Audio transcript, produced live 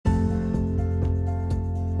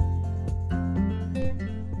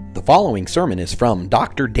following sermon is from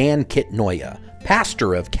Dr. Dan Kitnoya,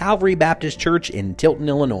 pastor of Calvary Baptist Church in Tilton,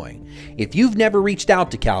 Illinois. If you've never reached out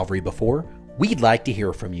to Calvary before, we'd like to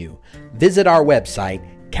hear from you. Visit our website,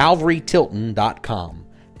 calvarytilton.com.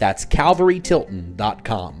 That's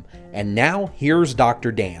calvarytilton.com. And now, here's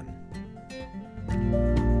Dr. Dan.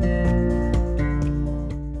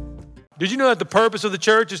 Did you know that the purpose of the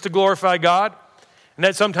church is to glorify God? And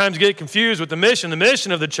that sometimes get confused with the mission. The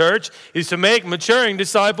mission of the church is to make maturing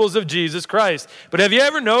disciples of Jesus Christ. But have you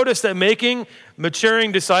ever noticed that making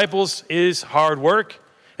maturing disciples is hard work?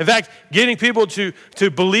 In fact, getting people to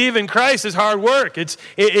believe in Christ is hard work. It's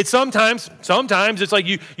sometimes it's like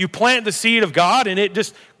you plant the seed of God and it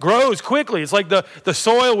just grows quickly. It's like the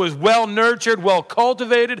soil was well nurtured, well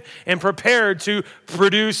cultivated, and prepared to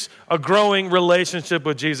produce a growing relationship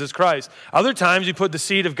with Jesus Christ. Other times you put the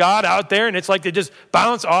seed of God out there and it's like they just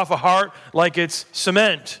bounce off a heart like it's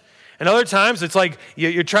cement. And other times it's like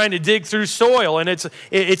you're trying to dig through soil and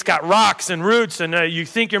it's got rocks and roots and you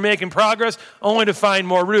think you're making progress only to find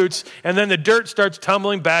more roots. And then the dirt starts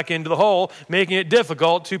tumbling back into the hole, making it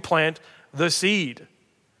difficult to plant the seed.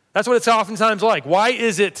 That's what it's oftentimes like. Why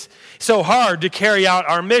is it so hard to carry out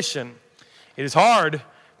our mission? It is hard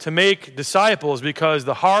to make disciples because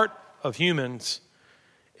the heart of humans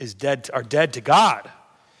are dead to God.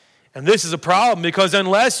 And this is a problem because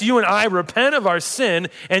unless you and I repent of our sin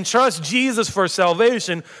and trust Jesus for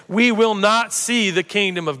salvation, we will not see the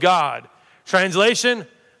kingdom of God. Translation,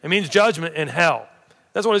 it means judgment and hell.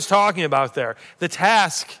 That's what it's talking about there. The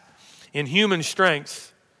task in human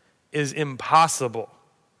strength is impossible.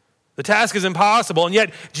 The task is impossible, and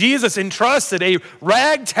yet Jesus entrusted a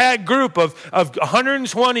ragtag group of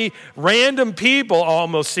 120 random people,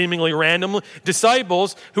 almost seemingly random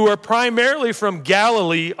disciples, who are primarily from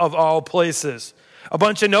Galilee of all places. A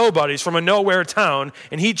bunch of nobodies from a nowhere town,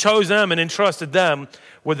 and he chose them and entrusted them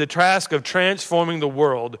with the task of transforming the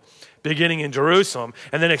world, beginning in Jerusalem,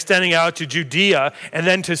 and then extending out to Judea, and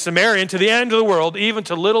then to Samaria, and to the end of the world, even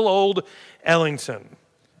to little old Ellington.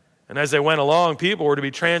 And as they went along, people were to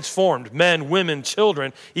be transformed, men, women,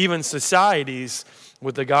 children, even societies,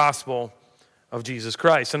 with the gospel of Jesus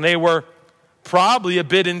Christ. And they were probably a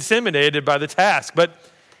bit intimidated by the task. But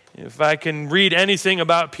if I can read anything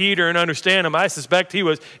about Peter and understand him, I suspect he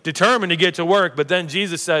was determined to get to work. But then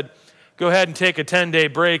Jesus said, go ahead and take a 10-day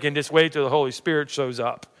break and just wait till the Holy Spirit shows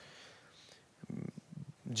up.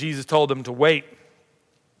 Jesus told them to wait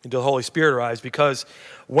until the Holy Spirit arrives, because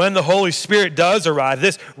when the Holy Spirit does arrive,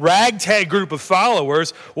 this ragtag group of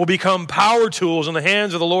followers will become power tools in the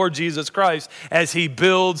hands of the Lord Jesus Christ as he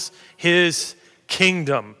builds his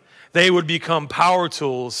kingdom. They would become power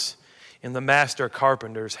tools in the master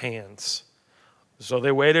carpenter's hands. So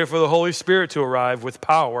they waited for the Holy Spirit to arrive with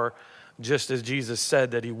power, just as Jesus said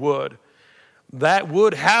that he would. That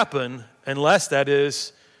would happen unless, that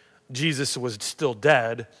is, Jesus was still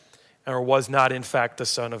dead or was not in fact the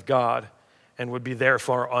Son of God, and would be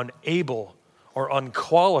therefore unable or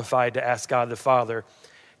unqualified to ask God the Father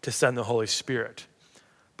to send the Holy Spirit.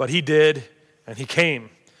 But he did, and he came.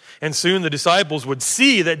 And soon the disciples would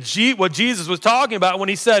see that what Jesus was talking about when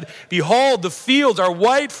he said, behold, the fields are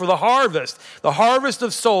white for the harvest. The harvest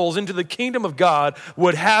of souls into the kingdom of God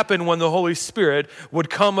would happen when the Holy Spirit would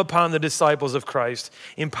come upon the disciples of Christ,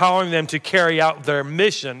 empowering them to carry out their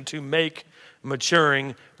mission to make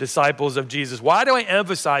maturing disciples of Jesus. Why do I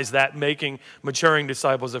emphasize that, making maturing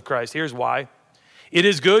disciples of Christ? Here's why. It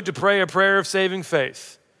is good to pray a prayer of saving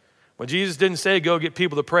faith. When Jesus didn't say go get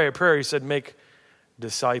people to pray a prayer, he said make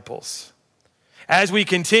disciples. As we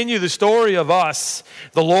continue the story of us,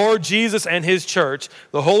 the Lord Jesus and his church,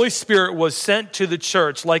 the Holy Spirit was sent to the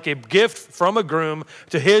church like a gift from a groom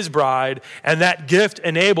to his bride, and that gift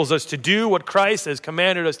enables us to do what Christ has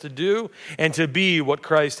commanded us to do and to be what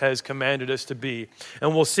Christ has commanded us to be.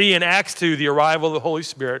 And we'll see in Acts 2 the arrival of the Holy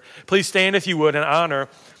Spirit. Please stand, if you would, in honor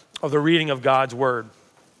of the reading of God's word.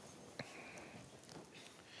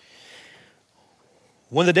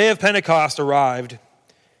 When the day of Pentecost arrived,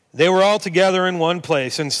 they were all together in one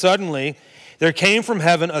place, and suddenly there came from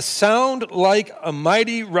heaven a sound like a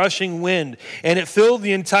mighty rushing wind, and it filled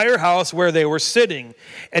the entire house where they were sitting.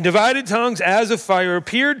 And divided tongues as of fire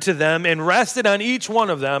appeared to them and rested on each one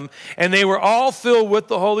of them, and they were all filled with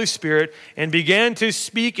the Holy Spirit and began to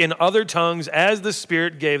speak in other tongues as the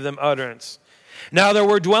Spirit gave them utterance. Now there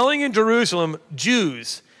were dwelling in Jerusalem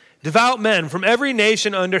Jews, devout men from every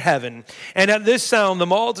nation under heaven. And at this sound the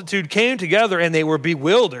multitude came together, and they were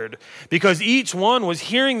bewildered, because each one was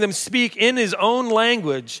hearing them speak in his own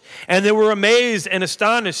language. And they were amazed and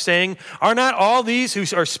astonished, saying, are not all these who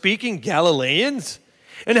are speaking Galileans?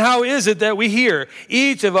 And how is it that we hear,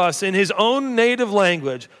 each of us in his own native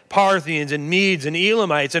language, Parthians and Medes and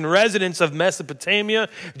Elamites and residents of Mesopotamia,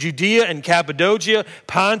 Judea and Cappadocia,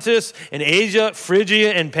 Pontus and Asia,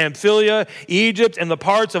 Phrygia and Pamphylia, Egypt and the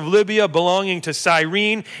parts of Libya belonging to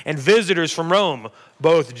Cyrene, and visitors from Rome,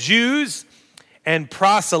 both Jews and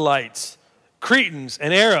proselytes, Cretans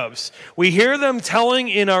and Arabs. We hear them telling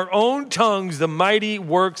in our own tongues the mighty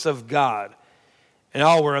works of God. And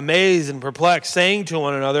all were amazed and perplexed, saying to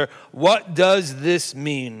one another, what does this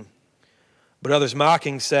mean? But others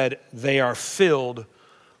mocking said, they are filled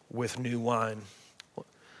with new wine.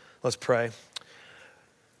 Let's pray.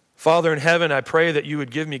 Father in heaven, I pray that you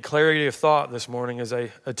would give me clarity of thought this morning as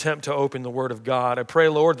I attempt to open the Word of God. I pray,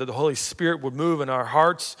 Lord, that the Holy Spirit would move in our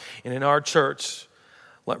hearts and in our church.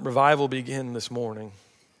 Let revival begin this morning.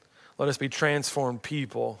 Let us be transformed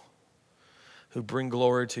people who bring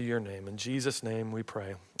glory to your name. In Jesus' name we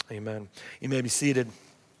pray. Amen. You may be seated.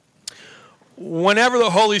 Whenever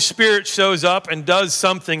the Holy Spirit shows up and does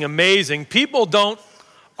something amazing, people don't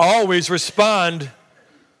always respond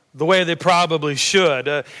the way they probably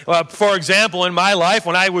should. For example, in my life,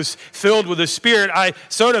 when I was filled with the Spirit, I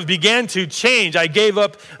sort of began to change. I gave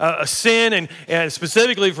up a sin, and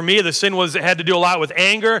specifically for me, the sin had to do a lot with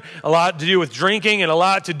anger, a lot to do with drinking, and a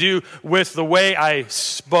lot to do with the way I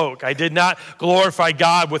spoke. I did not glorify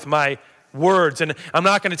God with my words. And I'm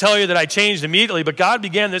not going to tell you that I changed immediately, but God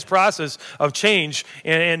began this process of change,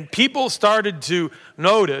 and people started to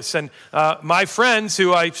notice. And my friends,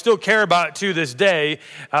 who I still care about to this day,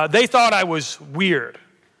 they thought I was weird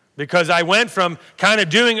because I went from kind of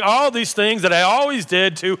doing all these things that I always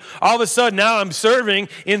did to all of a sudden now I'm serving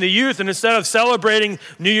in the youth, and instead of celebrating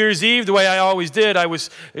New Year's Eve the way I always did, I was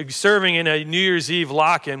serving in a New Year's Eve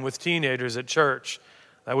lock-in with teenagers at church.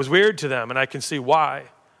 That was weird to them, and I can see why.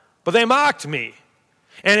 But they mocked me.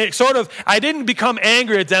 And I didn't become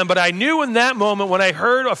angry at them, but I knew in that moment when I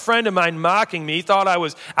heard a friend of mine mocking me, he thought I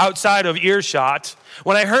was outside of earshot.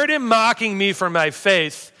 When I heard him mocking me for my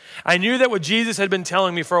faith, I knew that what Jesus had been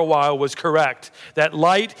telling me for a while was correct, that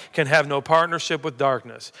light can have no partnership with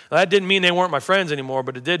darkness. Now, that didn't mean they weren't my friends anymore,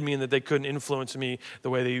 but it did mean that they couldn't influence me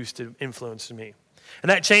the way they used to influence me.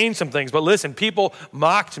 And that changed some things. But listen, people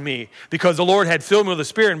mocked me because the Lord had filled me with the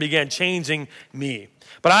Spirit and began changing me.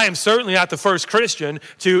 But I am certainly not the first Christian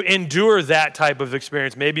to endure that type of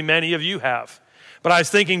experience. Maybe many of you have. But I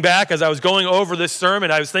was thinking back as I was going over this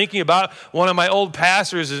sermon, I was thinking about one of my old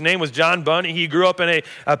pastors. His name was John Bunny. He grew up in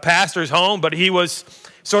a pastor's home, but he was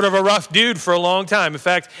sort of a rough dude for a long time. In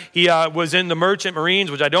fact, he was in the Merchant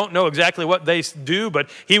Marines, which I don't know exactly what they do, but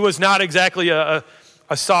he was not exactly a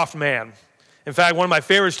soft man. In fact, one of my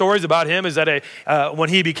favorite stories about him is that when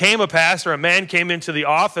he became a pastor, a man came into the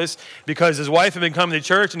office because his wife had been coming to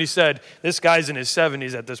church, and he said, this guy's in his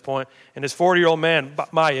 70s at this point, and this 40-year-old man,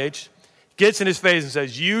 my age, gets in his face and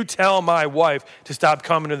says, you tell my wife to stop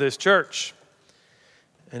coming to this church.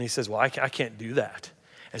 And he says, well, I can't do that.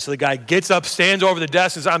 And so the guy gets up, stands over the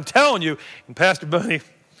desk, and says, I'm telling you. And Pastor Bunny,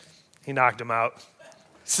 he knocked him out.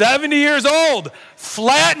 70 years old,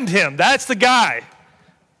 flattened him. That's the guy.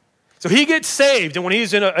 So he gets saved, and when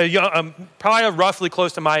he's in probably roughly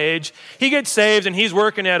close to my age, he gets saved, and he's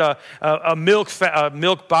working at a milk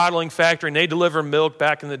bottling factory, and they deliver milk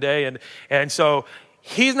back in the day, and so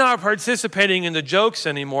he's not participating in the jokes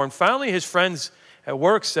anymore. And finally, his friends at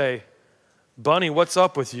work say, "Bunny, what's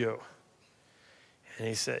up with you?" And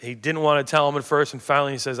he said he didn't want to tell them at first, and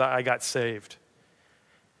finally he says, "I got saved,"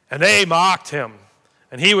 and they mocked him.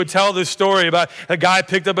 And he would tell this story about a guy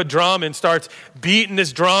picked up a drum and starts beating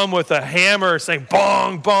this drum with a hammer, saying,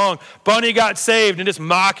 bong, bong. Bunny got saved, and just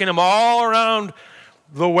mocking him all around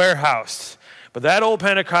the warehouse. But that old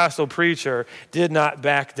Pentecostal preacher did not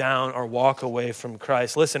back down or walk away from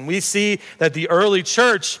Christ. Listen, we see that the early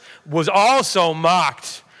church was also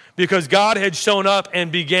mocked because God had shown up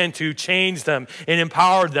and began to change them and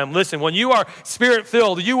empowered them. Listen, when you are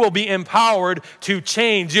Spirit-filled, you will be empowered to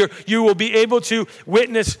change. You will be able to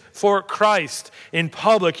witness for Christ in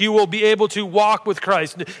public. You will be able to walk with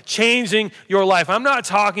Christ, changing your life. I'm not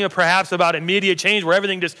talking perhaps about immediate change where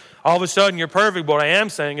everything just all of a sudden you're perfect. But what I am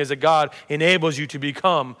saying is that God enables you to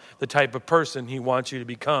become the type of person he wants you to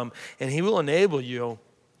become. And he will enable you,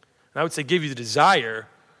 and I would say give you the desire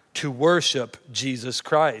to worship Jesus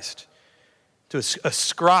Christ, to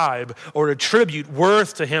ascribe or attribute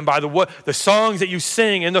worth to him by the songs that you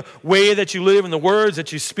sing and the way that you live and the words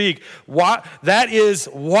that you speak. That is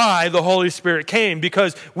why the Holy Spirit came,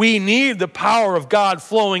 because we need the power of God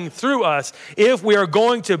flowing through us if we are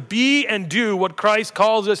going to be and do what Christ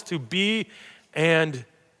calls us to be and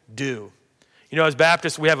do. You know, as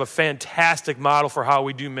Baptists, we have a fantastic model for how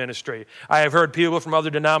we do ministry. I have heard people from other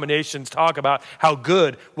denominations talk about how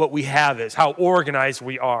good what we have is, how organized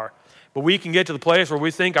we are. But we can get to the place where we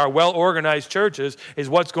think our well-organized churches is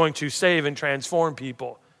what's going to save and transform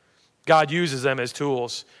people. God uses them as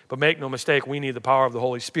tools. But make no mistake, we need the power of the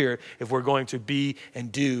Holy Spirit if we're going to be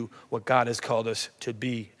and do what God has called us to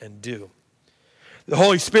be and do. The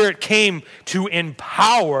Holy Spirit came to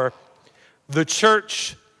empower the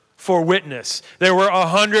church for witness. There were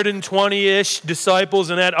 120-ish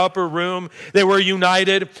disciples in that upper room. They were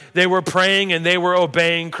united, they were praying, and they were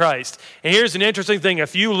obeying Christ. And here's an interesting thing.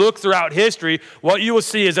 If you look throughout history, what you will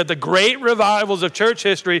see is that the great revivals of church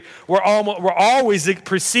history were always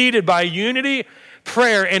preceded by unity,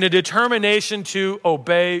 prayer, and a determination to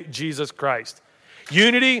obey Jesus Christ.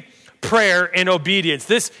 Unity, prayer, and obedience.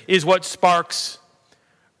 This is what sparks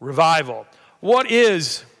revival. What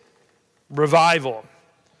is revival?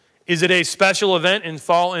 Is it a special event in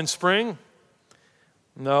fall and spring?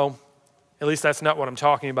 No, at least that's not what I'm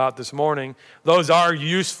talking about this morning. Those are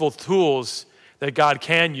useful tools that God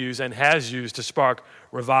can use and has used to spark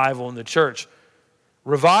revival in the church.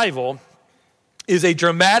 Revival is a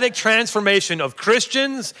dramatic transformation of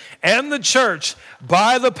Christians and the church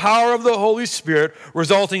by the power of the Holy Spirit,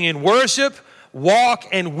 resulting in worship, walk,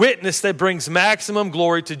 and witness that brings maximum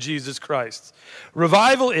glory to Jesus Christ.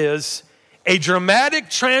 Revival is a dramatic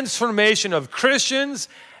transformation of Christians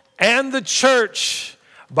and the church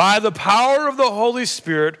by the power of the Holy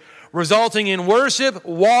Spirit, resulting in worship,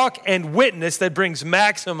 walk, and witness that brings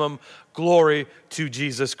maximum glory to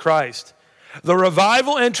Jesus Christ. The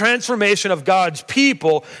revival and transformation of God's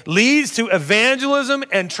people leads to evangelism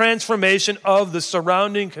and transformation of the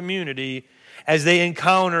surrounding community as they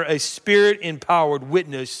encounter a Spirit-empowered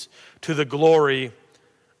witness to the glory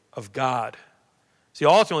of God. See,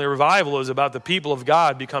 ultimately, revival is about the people of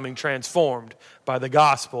God becoming transformed by the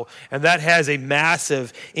gospel, and that has a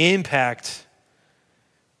massive impact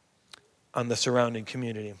on the surrounding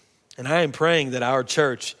community. And I am praying that our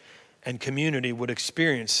church and community would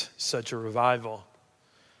experience such a revival.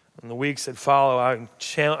 In the weeks that follow,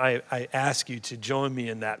 I ask you to join me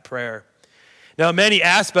in that prayer. Now, many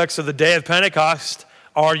aspects of the day of Pentecost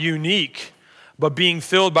are unique, but being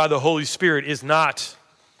filled by the Holy Spirit is not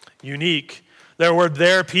unique. There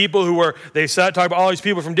were people who were, talk about all these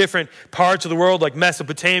people from different parts of the world like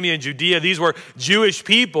Mesopotamia and Judea. These were Jewish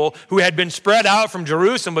people who had been spread out from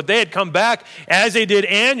Jerusalem, but they had come back as they did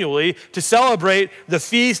annually to celebrate the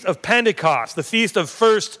Feast of Pentecost, the Feast of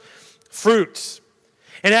First Fruits.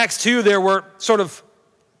 In Acts 2, there were sort of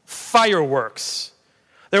fireworks.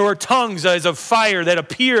 There were tongues as of fire that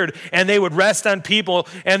appeared, and they would rest on people.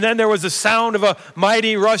 And then there was the sound of a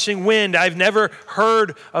mighty rushing wind. I've never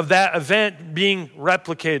heard of that event being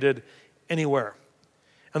replicated anywhere.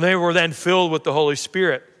 And they were then filled with the Holy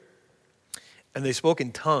Spirit, and they spoke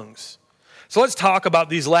in tongues. So let's talk about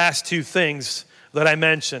these last two things that I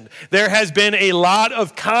mentioned. There has been a lot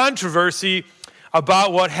of controversy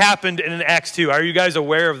about what happened in Acts 2. Are you guys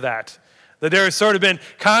aware of that? That there has sort of been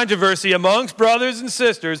controversy amongst brothers and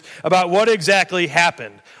sisters about what exactly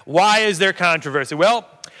happened. Why is there controversy? Well,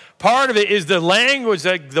 part of it is the language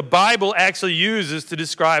that the Bible actually uses to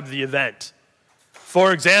describe the event.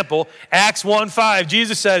 For example, Acts 1:5,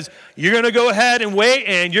 Jesus says, you're going to go ahead and wait,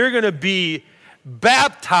 and you're going to be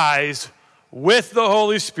baptized with the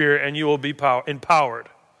Holy Spirit, and you will be empowered.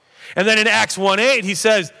 And then in Acts 1:8, he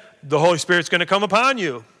says, the Holy Spirit's going to come upon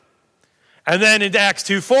you. And then in Acts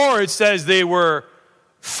 2:4, it says they were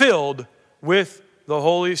filled with the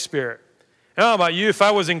Holy Spirit. I don't know about you, if I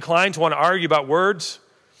was inclined to want to argue about words,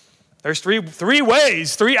 there's three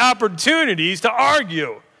ways, three opportunities to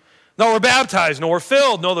argue. No, we're baptized. No, we're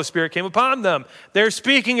filled. No, the Spirit came upon them. They're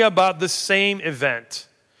speaking about the same event,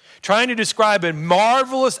 trying to describe a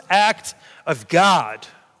marvelous act of God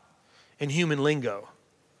in human lingo.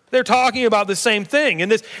 They're talking about the same thing.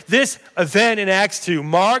 And this event in Acts 2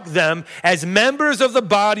 marked them as members of the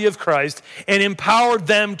body of Christ and empowered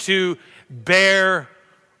them to bear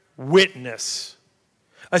witness.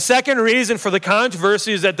 A second reason for the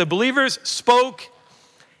controversy is that the believers spoke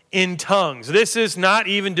in tongues. This is not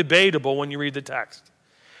even debatable when you read the text.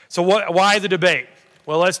 So why the debate?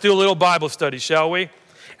 Well, let's do a little Bible study, shall we?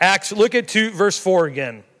 Look at verse 4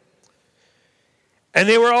 again. And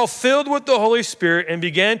they were all filled with the Holy Spirit and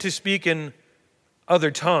began to speak in other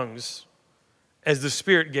tongues as the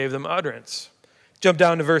Spirit gave them utterance. Jump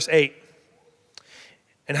down to verse 8.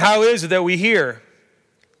 And how is it that we hear,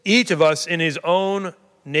 each of us in his own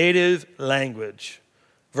native language?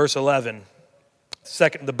 Verse 11.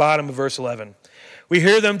 The bottom of verse 11. We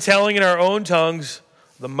hear them telling in our own tongues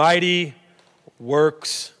the mighty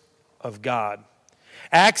works of God.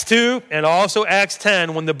 Acts 2 and also Acts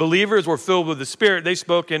 10, when the believers were filled with the Spirit, they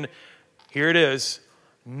spoke in, here it is,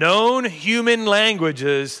 known human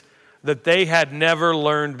languages that they had never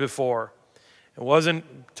learned before. It wasn't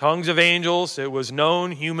tongues of angels, it was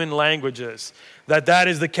known human languages. That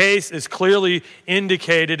is the case is clearly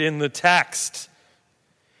indicated in the text.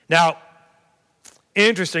 Now,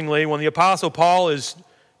 interestingly, when the Apostle Paul is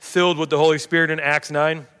filled with the Holy Spirit in Acts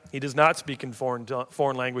 9, he does not speak in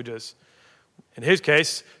foreign languages. In his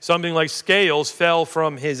case, something like scales fell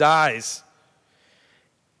from his eyes.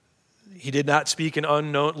 He did not speak in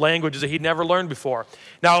unknown languages that he'd never learned before.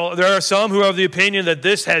 Now, there are some who have the opinion that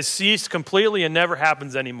this has ceased completely and never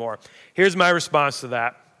happens anymore. Here's my response to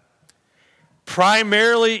that.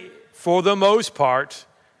 Primarily, for the most part,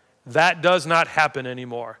 that does not happen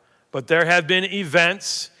anymore. But there have been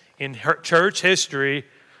events in church history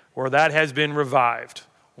where that has been revived.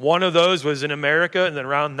 One of those was in America in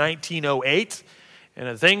around 1908, and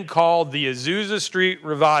a thing called the Azusa Street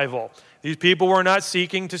Revival. These people were not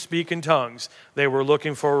seeking to speak in tongues. They were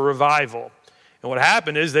looking for a revival. And what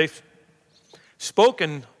happened is they spoke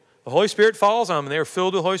and the Holy Spirit falls on them, and they were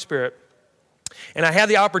filled with the Holy Spirit. And I had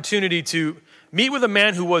the opportunity to meet with a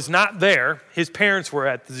man who was not there. His parents were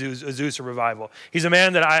at the Azusa Revival. He's a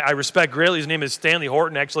man that I respect greatly. His name is Stanley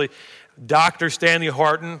Horton, actually. Dr. Stanley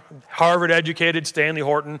Horton, Harvard-educated Stanley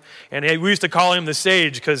Horton. And we used to call him the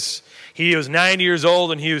Sage because he was 90 years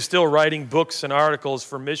old and he was still writing books and articles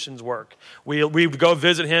for missions work. We would go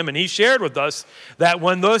visit him, and he shared with us that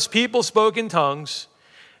when those people spoke in tongues,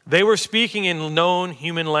 they were speaking in known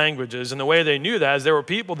human languages. And the way they knew that is there were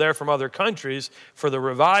people there from other countries for the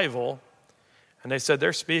revival, and they said,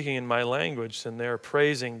 they're speaking in my language and they're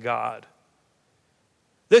praising God.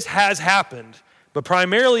 This has happened, but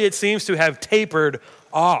primarily it seems to have tapered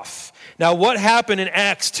off. Now, what happened in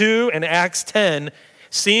Acts 2 and Acts 10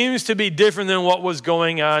 seems to be different than what was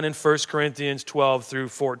going on in 1 Corinthians 12 through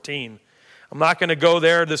 14. I'm not going to go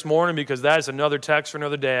there this morning because that is another text for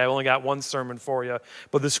another day. I only got one sermon for you.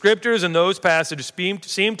 But the scriptures in those passages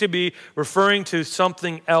seem to be referring to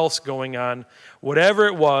something else going on. Whatever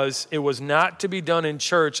it was not to be done in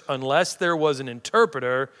church unless there was an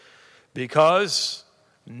interpreter, because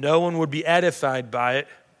no one would be edified by it,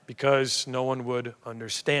 because no one would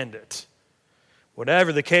understand it.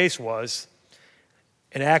 Whatever the case was,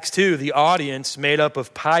 in Acts 2, the audience, made up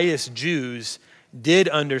of pious Jews, did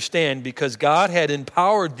understand because God had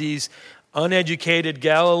empowered these uneducated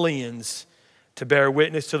Galileans to bear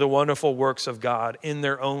witness to the wonderful works of God in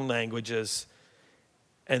their own languages.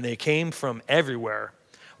 And they came from everywhere.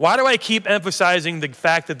 Why do I keep emphasizing the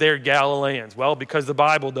fact that they're Galileans? Well, because the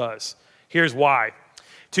Bible does. Here's why.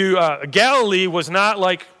 Galilee was not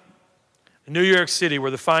like New York City,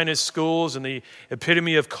 where the finest schools and the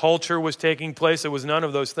epitome of culture was taking place. It was none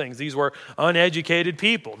of those things. These were uneducated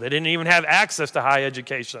people. They didn't even have access to high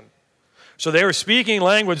education. So they were speaking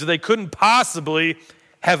language that they couldn't possibly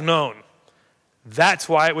have known. That's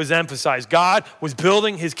why it was emphasized. God was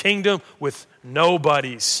building his kingdom with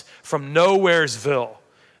nobodies from Nowheresville.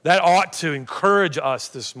 That ought to encourage us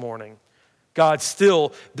this morning. God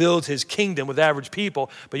still builds his kingdom with average people,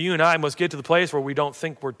 but you and I must get to the place where we don't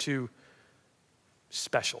think we're too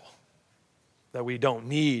special, that we don't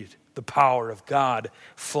need the power of God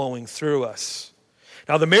flowing through us.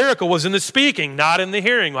 Now, the miracle was in the speaking, not in the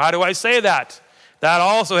hearing. How do I say that? That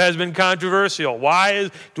also has been controversial. Why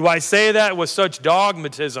do I say that with such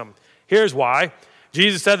dogmatism? Here's why.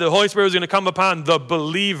 Jesus said the Holy Spirit was going to come upon the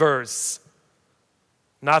believers,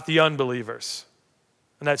 not the unbelievers.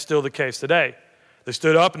 And that's still the case today. They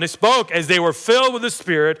stood up and they spoke as they were filled with the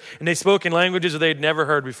Spirit, and they spoke in languages that they had never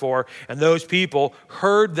heard before, and those people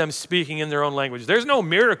heard them speaking in their own language. There's no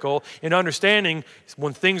miracle in understanding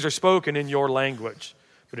when things are spoken in your language.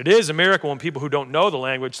 But it is a miracle when people who don't know the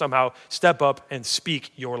language somehow step up and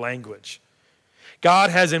speak your language.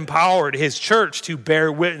 God has empowered his church to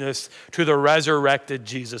bear witness to the resurrected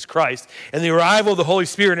Jesus Christ. And the arrival of the Holy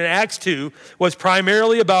Spirit in Acts 2 was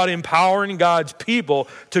primarily about empowering God's people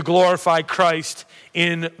to glorify Christ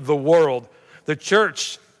in the world. The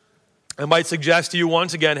church, I might suggest to you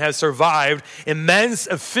once again, has survived immense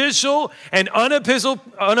official and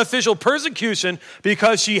unofficial persecution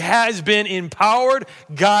because she has been empowered,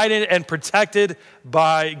 guided, and protected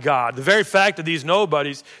by God. The very fact that these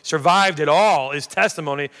nobodies survived at all is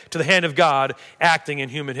testimony to the hand of God acting in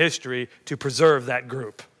human history to preserve that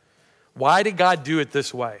group. Why did God do it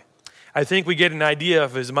this way? I think we get an idea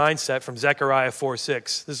of his mindset from Zechariah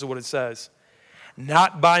 4:6. This is what it says.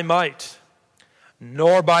 Not by might,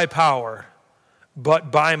 nor by power,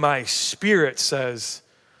 but by my Spirit, says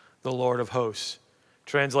the Lord of hosts.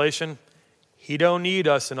 Translation, He don't need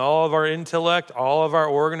us in all of our intellect, all of our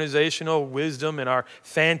organizational wisdom, and our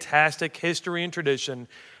fantastic history and tradition.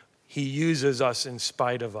 He uses us in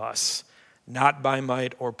spite of us, not by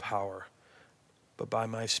might or power, but by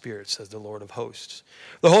my Spirit, says the Lord of hosts.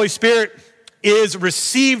 The Holy Spirit is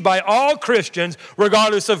received by all Christians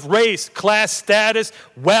regardless of race, class, status,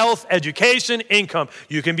 wealth, education, income.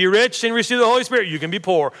 You can be rich and receive the Holy Spirit. You can be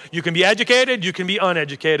poor. You can be educated. You can be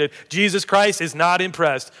uneducated. Jesus Christ is not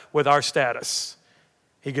impressed with our status.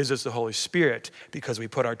 He gives us the Holy Spirit because we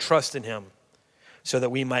put our trust in him so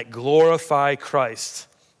that we might glorify Christ.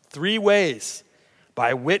 3 ways: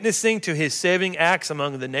 by witnessing to his saving acts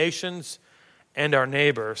among the nations and our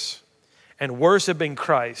neighbors, and worshiping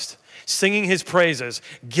Christ, singing his praises,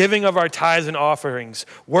 giving of our tithes and offerings,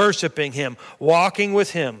 worshiping him, walking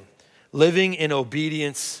with him, living in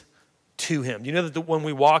obedience to him. You know that when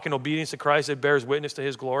we walk in obedience to Christ, it bears witness to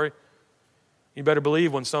his glory? You better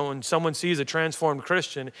believe when someone sees a transformed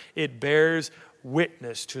Christian, it bears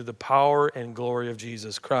witness to the power and glory of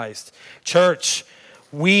Jesus Christ. Church,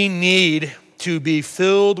 we need to be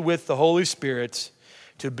filled with the Holy Spirit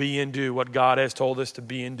to be and do what God has told us to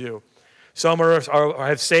be and do. Some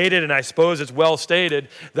have stated, and I suppose it's well stated,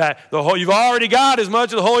 that you've already got as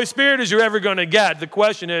much of the Holy Spirit as you're ever going to get. The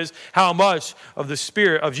question is, how much of the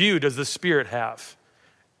Spirit of you does the Spirit have?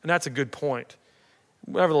 And that's a good point.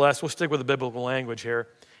 Nevertheless, we'll stick with the biblical language here.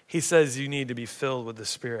 He says you need to be filled with the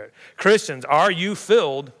Spirit. Christians, are you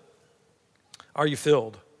filled? Are you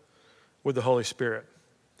filled with the Holy Spirit?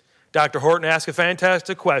 Dr. Horton asked a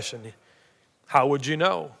fantastic question. How would you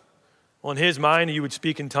know? Well, in his mind, you would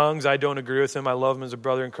speak in tongues. I don't agree with him. I love him as a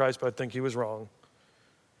brother in Christ, but I think he was wrong.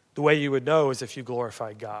 The way you would know is if you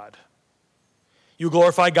glorify God. You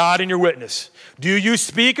glorify God in your witness. Do you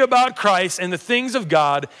speak about Christ and the things of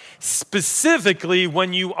God specifically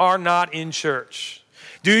when you are not in church?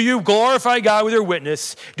 Do you glorify God with your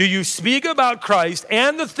witness? Do you speak about Christ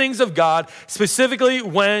and the things of God specifically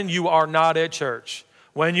when you are not at church?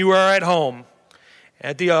 When you are at home,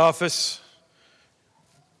 at the office,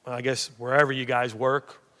 I guess wherever you guys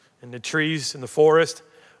work, in the trees, in the forest.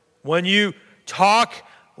 When you talk,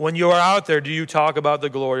 when you are out there, do you talk about the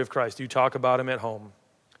glory of Christ? Do you talk about him at home?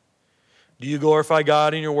 Do you glorify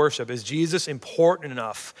God in your worship? Is Jesus important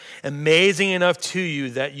enough, amazing enough to you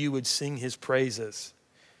that you would sing his praises?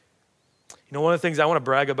 You know, one of the things I want to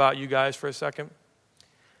brag about you guys for a second.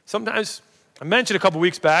 Sometimes, I mentioned a couple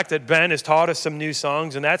weeks back that Ben has taught us some new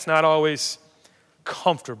songs, and that's not always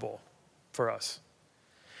comfortable for us.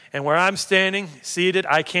 And where I'm standing, seated,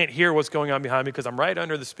 I can't hear what's going on behind me because I'm right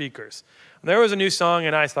under the speakers. And there was a new song,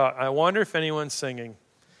 and I thought, I wonder if anyone's singing.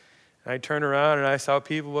 And I turned around, and I saw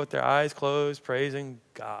people with their eyes closed praising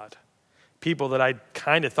God. People that I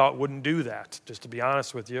kind of thought wouldn't do that, just to be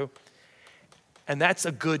honest with you. And that's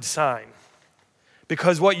a good sign.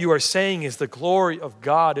 Because what you are saying is the glory of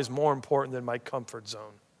God is more important than my comfort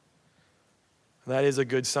zone. And that is a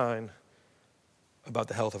good sign about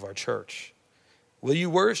the health of our church. Will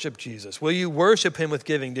you worship Jesus? Will you worship him with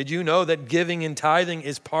giving? Did you know that giving and tithing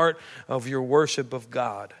is part of your worship of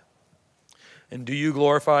God? And do you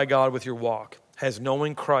glorify God with your walk? Has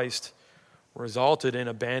knowing Christ resulted in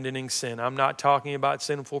abandoning sin? I'm not talking about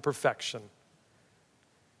sinful perfection.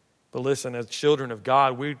 But listen, as children of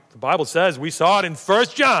God, the Bible says, we saw it in 1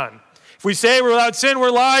 John. If we say we're without sin,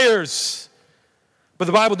 we're liars. But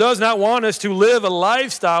the Bible does not want us to live a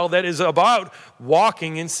lifestyle that is about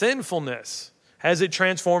walking in sinfulness. Has it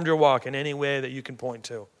transformed your walk in any way that you can point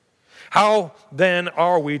to? How then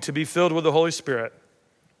are we to be filled with the Holy Spirit?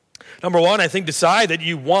 Number one, I think decide that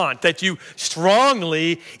you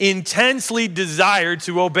strongly, intensely desire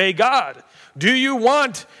to obey God. Do you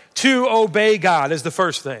want to obey God is the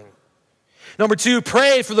first thing. Number two,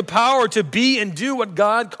 pray for the power to be and do what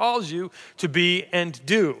God calls you to be and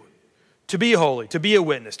do. To be holy, to be a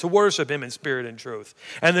witness, to worship him in spirit and truth.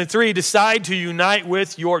 And then three, decide to unite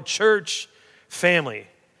with your church family,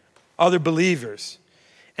 other believers,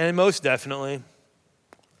 and most definitely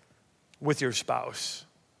with your spouse.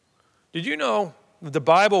 Did you know that the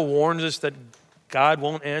Bible warns us that God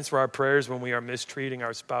won't answer our prayers when we are mistreating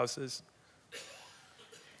our spouses?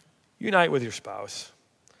 Unite with your spouse.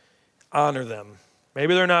 Honor them.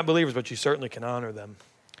 Maybe they're not believers, but you certainly can honor them.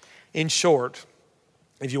 In short,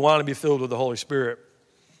 if you want to be filled with the Holy Spirit,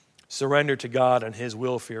 surrender to God and his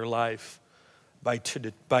will for your life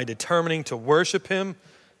by determining to worship him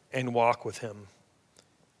and walk with him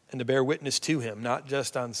and to bear witness to him, not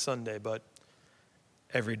just on Sunday, but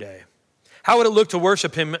every day. How would it look to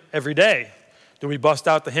worship him every day? Do we bust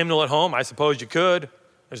out the hymnal at home? I suppose you could.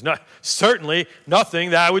 There's certainly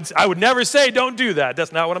nothing that I would never say don't do that.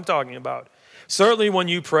 That's not what I'm talking about. Certainly when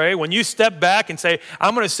you pray, when you step back and say,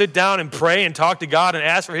 I'm going to sit down and pray and talk to God and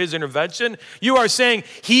ask for his intervention, you are saying,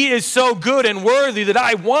 he is so good and worthy that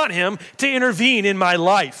I want him to intervene in my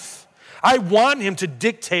life. I want him to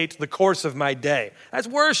dictate the course of my day. That's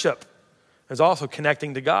worship. It's also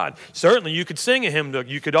connecting to God. Certainly you could sing a hymn.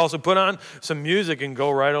 You could also put on some music and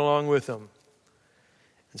go right along with him.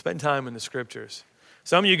 And spend time in the scriptures.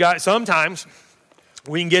 Some of you guys, sometimes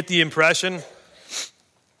we can get the impression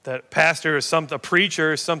that pastor is a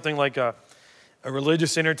preacher is something like a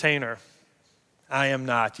religious entertainer. I am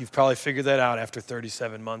not. You've probably figured that out after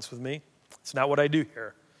 37 months with me. It's not what I do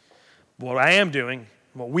here. What I am doing,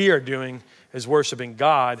 what we are doing, is worshiping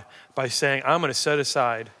God by saying, I'm going to set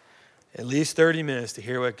aside at least 30 minutes to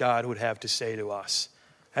hear what God would have to say to us.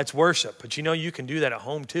 That's worship. But you know, you can do that at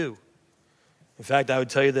home too. In fact, I would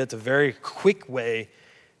tell you that's a very quick way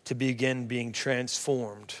to begin being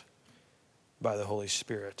transformed by the Holy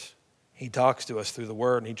Spirit. He talks to us through the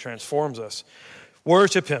Word and he transforms us.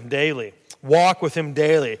 Worship him daily. Walk with him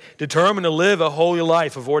daily. Determine to live a holy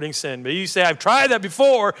life, avoiding sin. But you say, I've tried that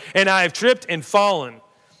before and I have tripped and fallen.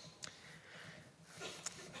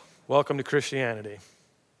 Welcome to Christianity.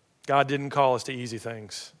 God didn't call us to easy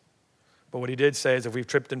things. But what he did say is if we've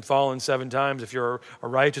tripped and fallen 7 times, if you're a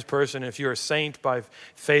righteous person, if you're a saint by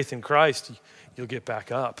faith in Christ, you'll get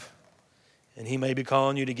back up. And he may be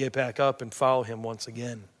calling you to get back up and follow him once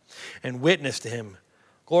again. And witness to him.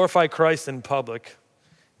 Glorify Christ in public.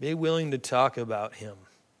 Be willing to talk about him.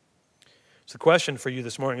 So the question for you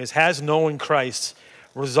this morning is, has knowing Christ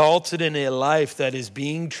resulted in a life that is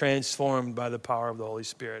being transformed by the power of the Holy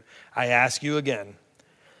Spirit? I ask you again,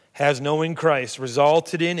 has knowing Christ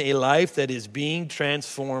resulted in a life that is being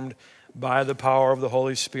transformed by the power of the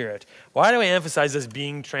Holy Spirit? Why do I emphasize this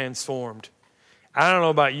being transformed? I don't know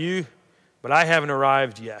about you, but I haven't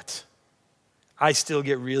arrived yet. I still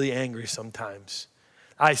get really angry sometimes.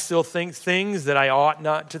 I still think things that I ought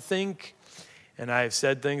not to think, and I have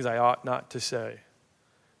said things I ought not to say.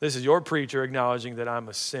 This is your preacher acknowledging that I'm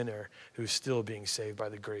a sinner who's still being saved by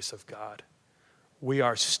the grace of God. We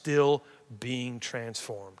are still being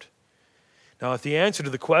transformed. Now, if the answer to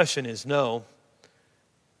the question is no,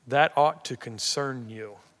 that ought to concern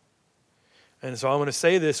you. And so I'm going to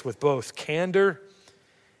say this with both candor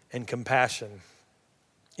and compassion.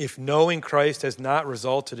 If knowing Christ has not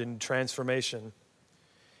resulted in transformation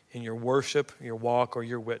in your worship, your walk, or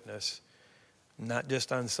your witness, not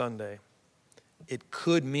just on Sunday, it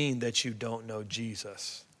could mean that you don't know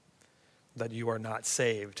Jesus, that you are not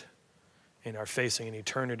saved and are facing an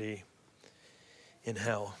eternity in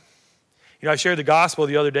hell. You know, I shared the gospel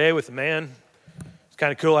the other day with a man. It's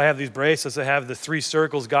kind of cool. I have these bracelets that have the 3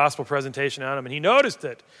 circles gospel presentation on them, and he noticed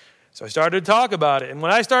it. So I started to talk about it. And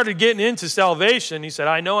when I started getting into salvation, he said,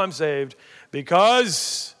 I know I'm saved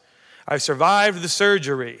because I survived the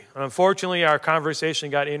surgery. And unfortunately, our conversation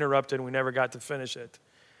got interrupted and we never got to finish it.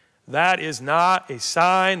 That is not a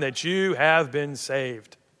sign that you have been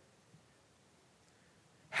saved.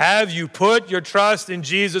 Have you put your trust in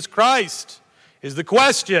Jesus Christ? Is the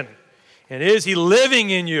question. And is he living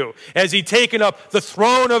in you? Has he taken up the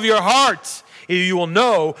throne of your heart? You will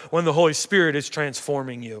know when the Holy Spirit is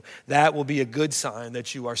transforming you. That will be a good sign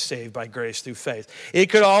that you are saved by grace through faith. It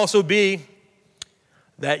could also be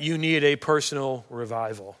that you need a personal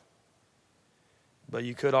revival. But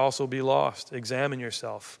you could also be lost. Examine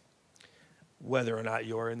yourself whether or not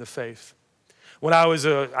you're in the faith. When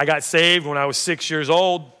I got saved when I was 6 years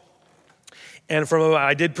old. And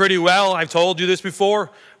I did pretty well. I've told you this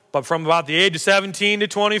before. But from about the age of 17 to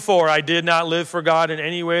 24, I did not live for God in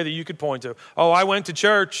any way that you could point to. Oh, I went to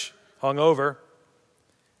church, hungover.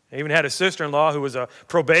 I even had a sister-in-law who was a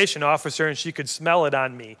probation officer, and she could smell it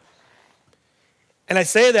on me. And I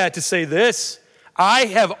say that to say this. I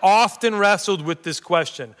have often wrestled with this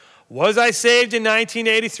question. Was I saved in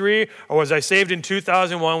 1983, or was I saved in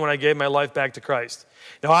 2001 when I gave my life back to Christ?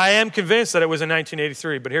 Now, I am convinced that it was in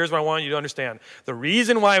 1983, but here's what I want you to understand. The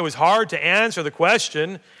reason why it was hard to answer the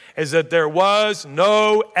question is that there was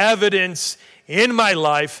no evidence in my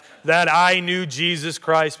life that I knew Jesus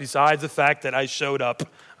Christ besides the fact that I showed up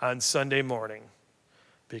on Sunday morning,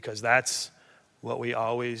 because that's what we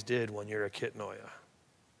always did when you're a Kitnoya.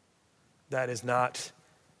 That is not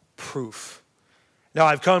proof. Now,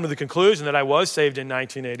 I've come to the conclusion that I was saved in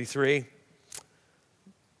 1983,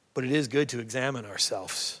 but it is good to examine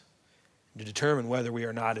ourselves to determine whether we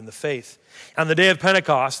are not in the faith. On the day of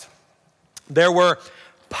Pentecost, there were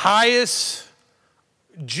pious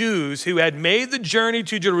Jews who had made the journey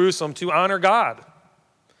to Jerusalem to honor God.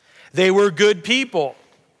 They were good people.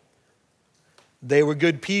 They were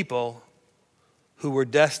good people who were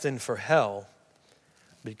destined for hell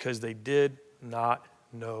because they did not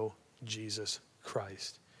know Jesus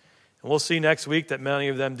Christ. And we'll see next week that many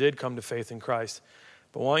of them did come to faith in Christ.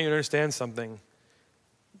 But I want you to understand something.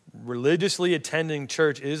 Religiously attending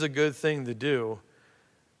church is a good thing to do,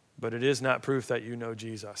 but it is not proof that you know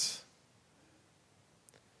Jesus.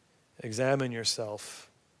 Examine yourself.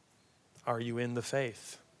 Are you in the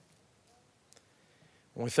faith?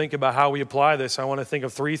 When we think about how we apply this, I want to think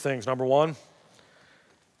of three things. Number one,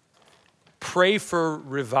 pray for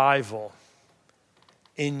revival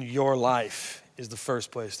in your life is the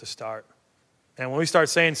first place to start. And when we start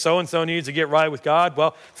saying so-and-so needs to get right with God,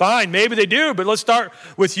 well, fine, maybe they do, but let's start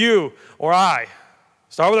with you or I.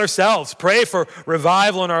 Start with ourselves. Pray for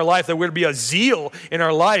revival in our life, that would be a zeal in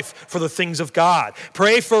our life for the things of God.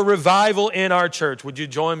 Pray for revival in our church. Would you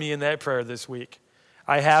join me in that prayer this week?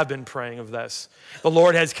 I have been praying of this. The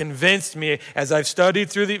Lord has convinced me as I've studied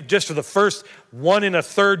through just for the first 1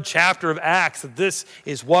 1/3 chapter of Acts that this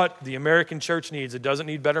is what the American church needs. It doesn't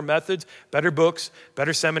need better methods, better books,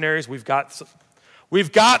 better seminaries. We've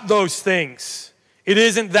got those things. It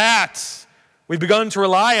isn't that. We've begun to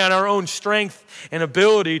rely on our own strength and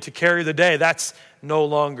ability to carry the day. That's no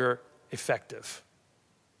longer effective.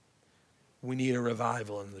 We need a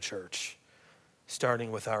revival in the church,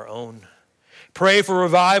 starting with our own. Pray for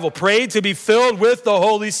revival. Pray to be filled with the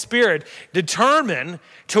Holy Spirit. Determine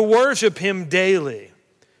to worship Him daily.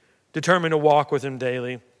 Determine to walk with Him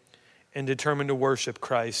daily. And determine to worship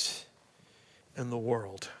Christ in the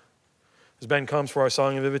world. As Ben comes for our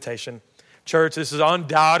song of invitation, church, this is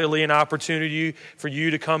undoubtedly an opportunity for you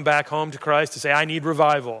to come back home to Christ, to say, I need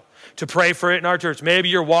revival, to pray for it in our church. Maybe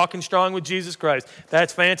you're walking strong with Jesus Christ.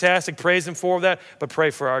 That's fantastic. Praise Him for that. But pray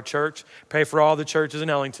for our church. Pray for all the churches in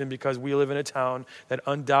Ellington, because we live in a town that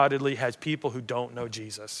undoubtedly has people who don't know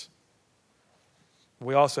Jesus.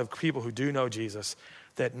 We also have people who do know Jesus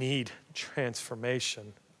that need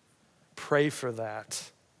transformation. Pray for that.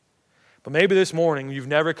 But maybe this morning you've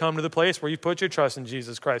never come to the place where you put your trust in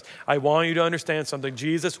Jesus Christ. I want you to understand something.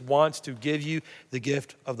 Jesus wants to give you the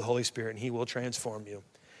gift of the Holy Spirit, and He will transform you.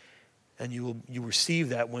 And you receive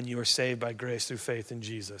that when you are saved by grace through faith in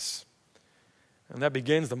Jesus. And that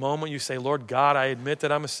begins the moment you say, Lord God, I admit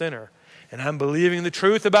that I'm a sinner, and I'm believing the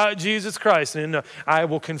truth about Jesus Christ, and I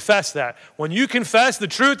will confess that. When you confess the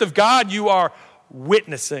truth of God, you are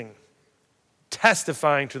witnessing,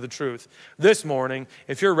 testifying to the truth. This morning,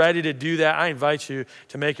 if you're ready to do that, I invite you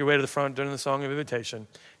to make your way to the front during the song of invitation.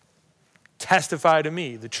 Testify to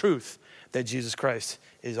me the truth that Jesus Christ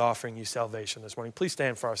is offering you salvation this morning. Please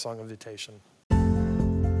stand for our song of invitation.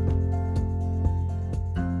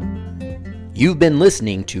 You've been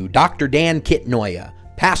listening to Dr. Dan Kitnoya,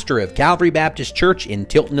 pastor of Calvary Baptist Church in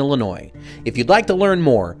Tilton, Illinois. If you'd like to learn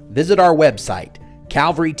more, visit our website,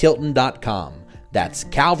 calvarytilton.com. That's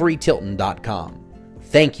calvarytilton.com.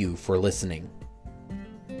 Thank you for listening.